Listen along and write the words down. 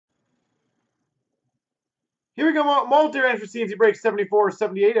Here we go. Multi-range for CNC break 74,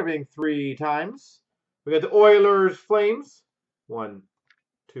 78, everything 3 times. We got the Oilers Flames. 1,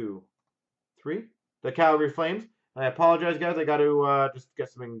 2, 3. The Calgary Flames. I apologize, guys. I got to just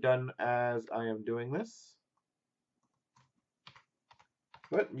get something done as I am doing this.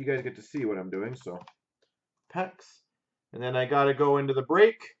 But you guys get to see what I'm doing, so packs. And then I got to go into the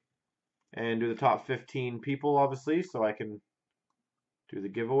break and do the top 15 people, obviously, so I can do the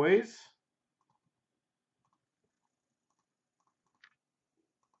giveaways.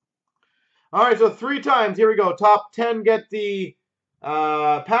 All right, so 3 times. Here we go. Top 10 get the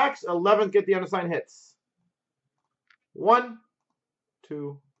packs. 11th get the unassigned hits. 1,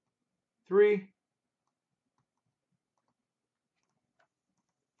 2, 3.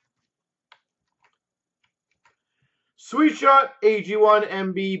 Sweet Shot, AG1,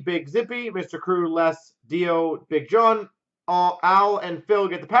 MB, Big Zippy, Mr. Crew, Les, Dio, Big John, Al, and Phil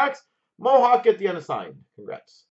get the packs. Mohawk get the unassigned. Congrats.